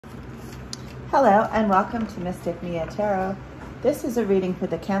Hello and welcome to Mystic Mia Tarot. This is a reading for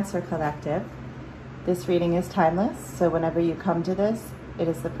the Cancer Collective. This reading is timeless, so whenever you come to this, it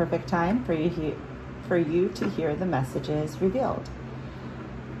is the perfect time for you to hear the messages revealed.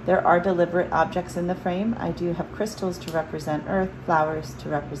 There are deliberate objects in the frame. I do have crystals to represent earth, flowers to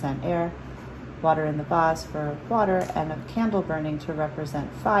represent air, water in the vase for water, and a candle burning to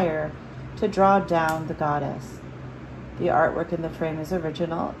represent fire to draw down the goddess. The artwork in the frame is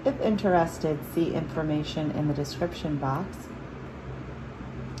original. If interested, see information in the description box.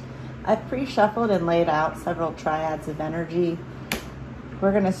 I've pre-shuffled and laid out several triads of energy.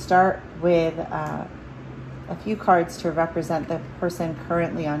 We're going to start with a few cards to represent the person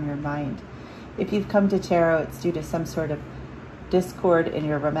currently on your mind. If you've come to tarot, it's due to some sort of discord in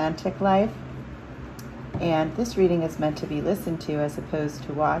your romantic life. And this reading is meant to be listened to as opposed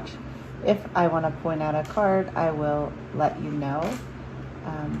to watched. If I want to point out a card, I will let you know.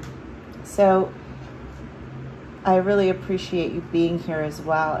 So I really appreciate you being here as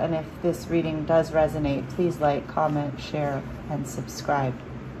well. And if this reading does resonate, please like, comment, share, and subscribe.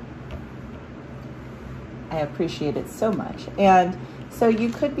 I appreciate it so much. And so you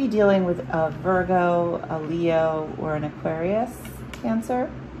could be dealing with a Virgo, a Leo, or an Aquarius Cancer.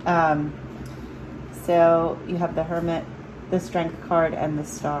 So you have the Hermit, the Strength card, and the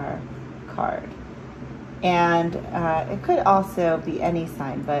Star card. And it could also be any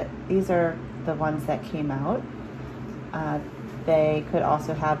sign, but these are the ones that came out. They could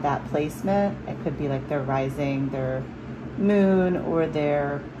also have that placement. It could be like their rising, their moon, or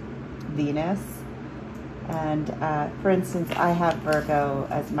their Venus. And for instance, I have Virgo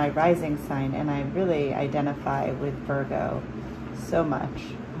as my rising sign, and I really identify with Virgo so much.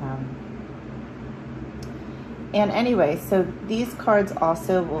 And anyway, so these cards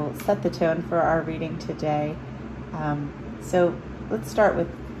also will set the tone for our reading today. So let's start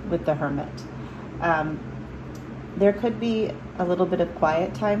with the Hermit. There could be a little bit of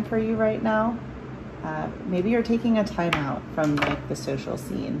quiet time for you right now. Maybe you're taking a time out from like the social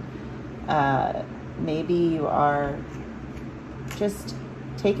scene. Maybe you are just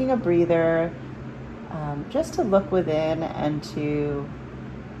taking a breather, just to look within and to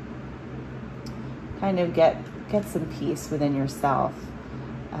kind of get some peace within yourself.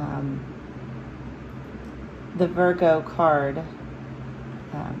 The Virgo card,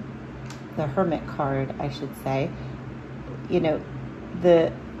 the Hermit card, I should say, you know,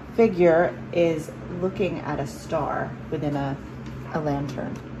 the figure is looking at a star within a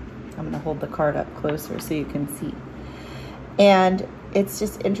lantern. I'm going to hold the card up closer so you can see. And it's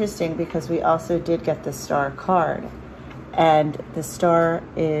just interesting because we also did get the Star card. And the star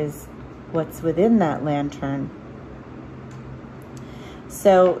is what's within that lantern.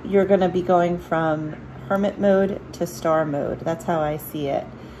 So you're going to be going from Hermit mode to Star mode. That's how I see it.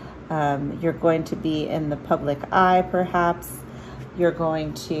 You're going to be in the public eye, perhaps. You're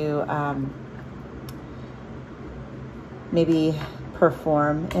going to maybe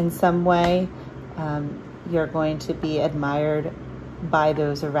perform in some way. You're going to be admired by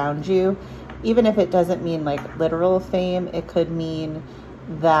those around you. Even if it doesn't mean like literal fame, it could mean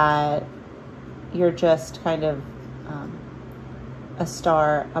that you're just kind of a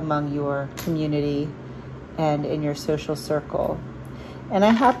star among your community and in your social circle. And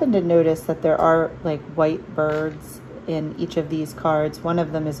I happen to notice that there are like white birds in each of these cards. One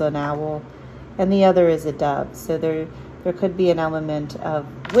of them is an owl and the other is a dove. So there could be an element of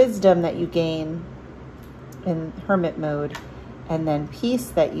wisdom that you gain in Hermit mode, and then peace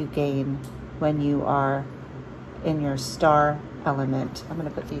that you gain when you are in your Star element. I'm going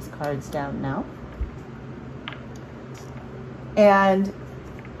to put these cards down now. And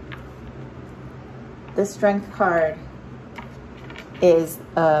the Strength card is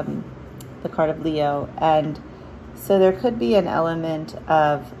the card of Leo. And so there could be an element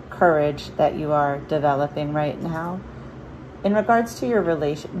of courage that you are developing right now. In regards to your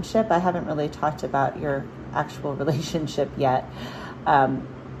relationship, I haven't really talked about your actual relationship yet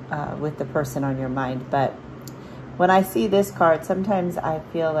with the person on your mind. But when I see this card, sometimes I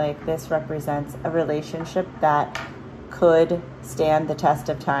feel like this represents a relationship that could stand the test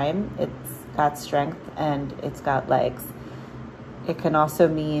of time. It's got strength and it's got legs. It can also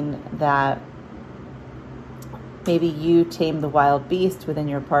mean that maybe you tame the wild beast within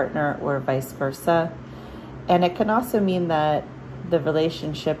your partner or vice versa. And it can also mean that the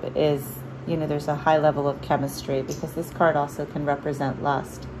relationship is, you know, there's a high level of chemistry, because this card also can represent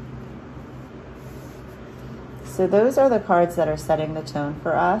lust. So those are the cards that are setting the tone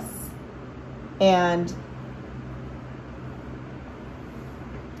for us. And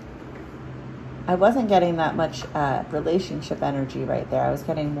I wasn't getting that much relationship energy right there. I was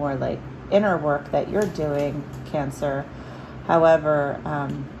getting more like inner work that you're doing, Cancer. However,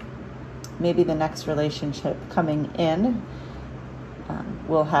 maybe the next relationship coming in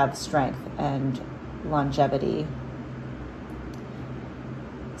will have strength and longevity.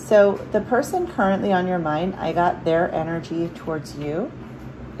 So the person currently on your mind, I got their energy towards you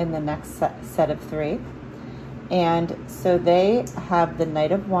in the next set of 3. And so they have the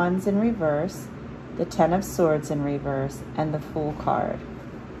Knight of Wands in reverse, the Ten of Swords in reverse, and the Fool card.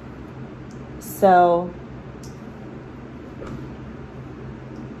 So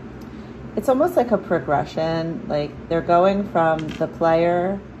it's almost like a progression, like they're going from the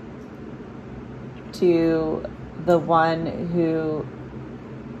player to the one who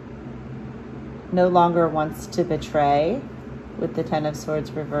no longer wants to betray with the Ten of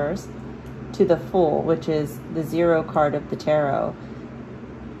Swords reverse, to the Fool, which is the 0 card of the tarot,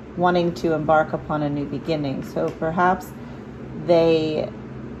 wanting to embark upon a new beginning. So perhaps they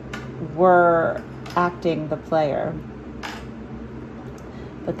were acting the player,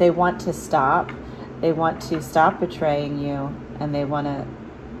 but they want to stop. They want to stop betraying you, and they want to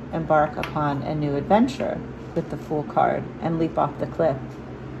embark upon a new adventure with the Fool card and leap off the cliff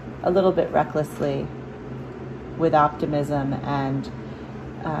a little bit recklessly with optimism and,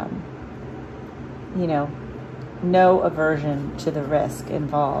 you know, no aversion to the risk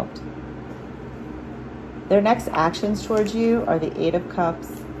involved. Their next actions towards you are the 8 of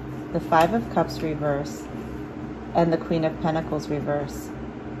Cups, the 5 of Cups reverse, and the Queen of Pentacles reverse.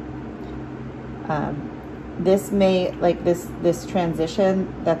 This may, like this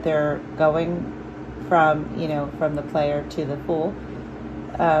transition that they're going from, you know, from the player to the Fool,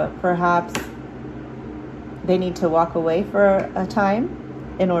 perhaps they need to walk away for a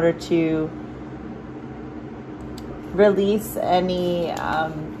time in order to release any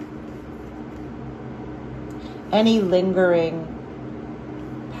lingering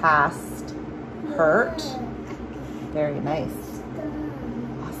past hurt. Very nice.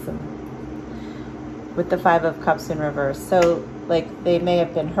 Awesome. With the 5 of Cups in reverse. So like they may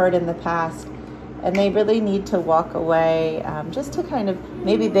have been hurt in the past and they really need to walk away, just to kind of,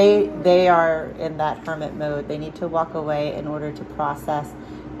 maybe they are in that hermit mode. They need to walk away in order to process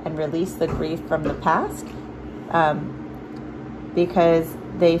and release the grief from the past, because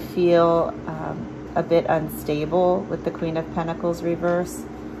they feel a bit unstable with the Queen of Pentacles reverse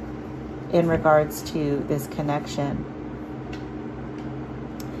in regards to this connection.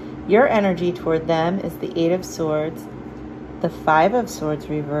 Your energy toward them is the 8 of Swords, the 5 of Swords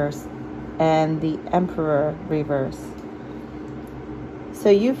reverse, and the Emperor reverse. So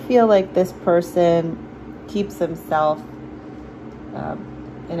you feel like this person keeps himself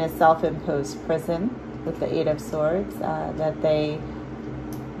in a self-imposed prison with the 8 of Swords, that they,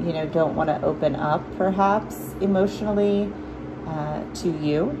 you know, don't want to open up perhaps emotionally to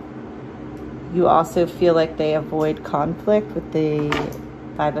you. You also feel like they avoid conflict with the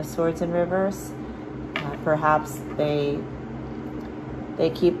 5 of Swords in reverse. Perhaps they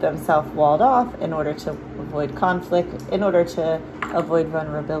keep themselves walled off in order to avoid conflict, in order to avoid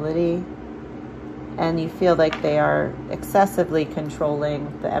vulnerability. And you feel like they are excessively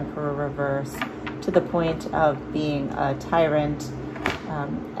controlling the Emperor reverse to the point of being a tyrant,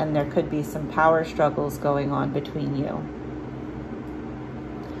 and there could be some power struggles going on between you.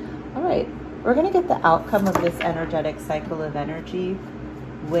 All right, we're going to get the outcome of this energetic cycle of energy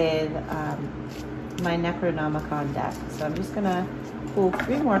with my Necronomicon deck. So I'm just going to pull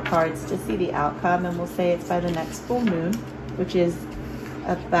 3 more cards to see the outcome, and we'll say it's by the next full moon, which is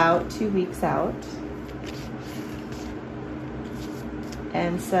about 2 weeks out.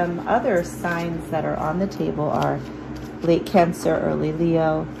 And some other signs that are on the table are late Cancer, early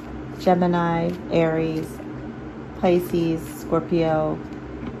Leo, Gemini, Aries, Pisces, Scorpio,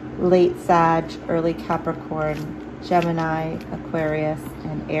 late Sag, early Capricorn, Gemini, Aquarius,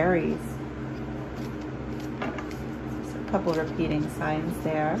 and Aries. So a couple repeating signs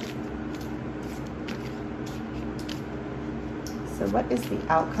there. So what is the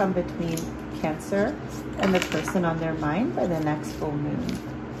outcome between Cancer and the person on their mind by the next full moon?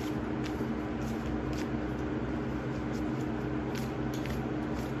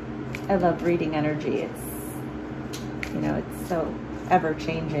 I love reading energy. It's, you know, it's so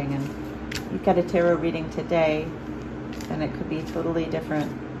ever-changing, and you get a tarot reading today and it could be totally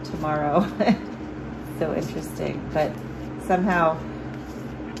different tomorrow. So interesting, but somehow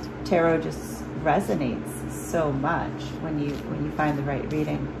tarot just resonates so much when you find the right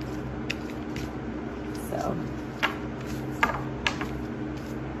reading. So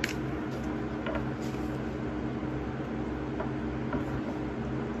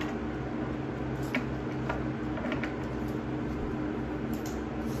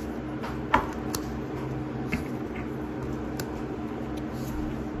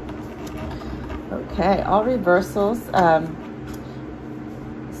Okay, all reversals.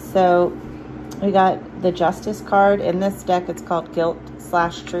 So we got the Justice card. In this deck, it's called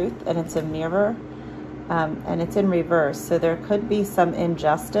Guilt/Truth, and it's a mirror, and it's in reverse. So there could be some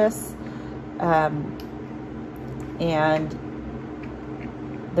injustice, and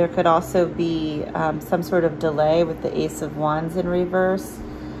there could also be some sort of delay with the Ace of Wands in reverse,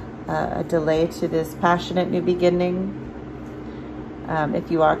 a delay to this passionate new beginning. If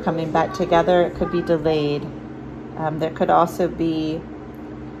you are coming back together, it could be delayed. There could also be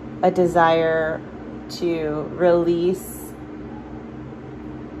a desire to release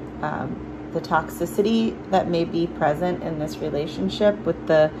the toxicity that may be present in this relationship with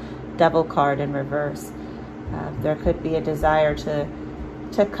the Devil card in reverse. There could be a desire to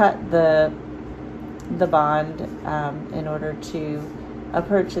cut the bond in order to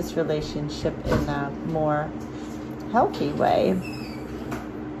approach this relationship in a more healthy way.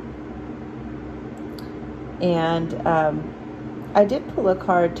 And I did pull a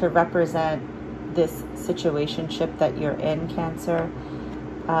card to represent this situationship that you're in, Cancer,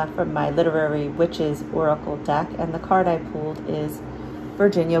 from my Literary Witches Oracle deck. And the card I pulled is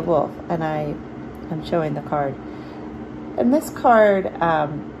Virginia Woolf, and I'm showing the card. And this card,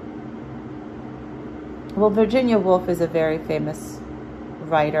 well, Virginia Woolf is a very famous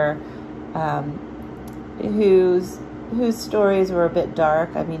writer whose stories were a bit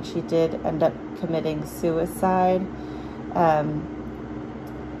dark. I mean, she did end up committing suicide,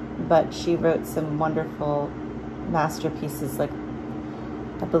 but she wrote some wonderful masterpieces. Like,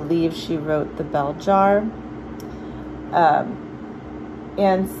 I believe she wrote The Bell Jar.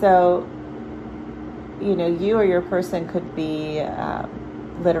 And so, you know, you or your person could be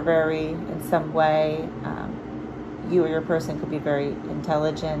literary in some way. You or your person could be very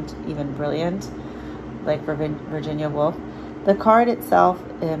intelligent, even brilliant, like Virginia Woolf. The card itself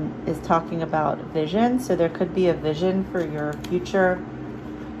is talking about vision, so there could be a vision for your future.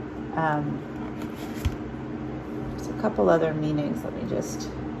 There's a couple other meanings. Let me just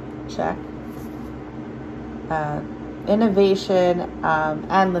check. Innovation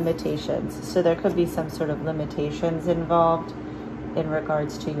and limitations. So there could be some sort of limitations involved in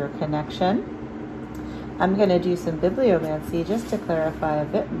regards to your connection. I'm going to do some bibliomancy just to clarify a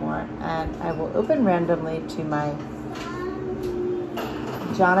bit more, and I will open randomly to my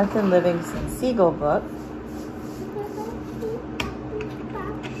Jonathan Livingston Seagull book.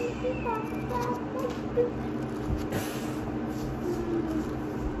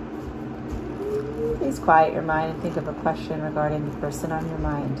 Please quiet your mind and think of a question regarding the person on your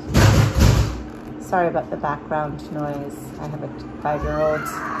mind. Sorry about the background noise. I have a 5-year-old.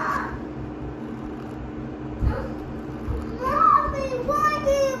 Mommy, why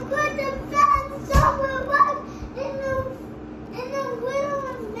do you put the fence somewhere in the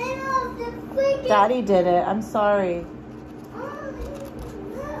middle of the freaking... Daddy did it. I'm sorry.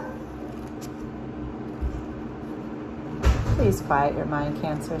 Please quiet your mind,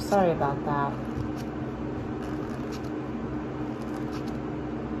 Cancer. Sorry about that.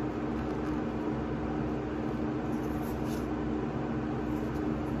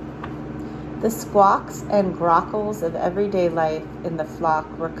 The squawks and grockles of everyday life in the flock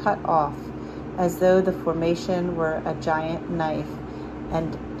were cut off, as though the formation were a giant knife,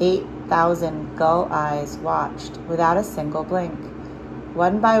 and 8,000 gull eyes watched without a single blink.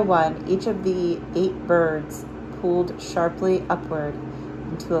 One by one, each of the 8 birds pulled sharply upward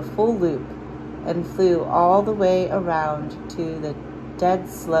into a full loop and flew all the way around to the dead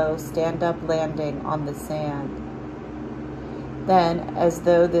slow stand-up landing on the sand. Then, as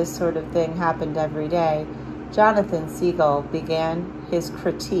though this sort of thing happened every day, Jonathan Seagull began his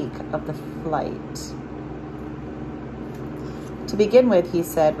critique of the flight. To begin with, he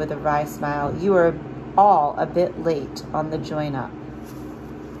said with a wry smile, "You are all a bit late on the join-up."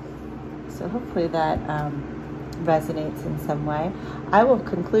 So hopefully that resonates in some way. I will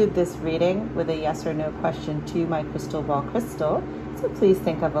conclude this reading with a yes or no question to my crystal ball crystal. So please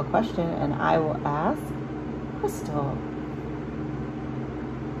think of a question and I will ask Crystal.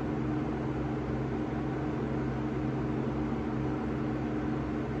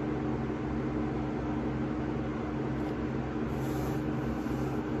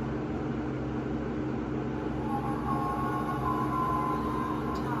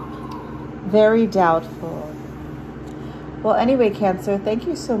 Very doubtful. Well, anyway, Cancer, thank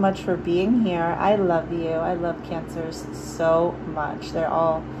you so much for being here. I love you. I love Cancers so much. They're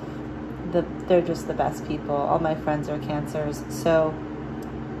just the best people. All my friends are Cancers. So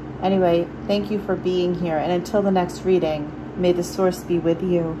anyway, thank you for being here. And until the next reading, may the source be with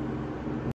you.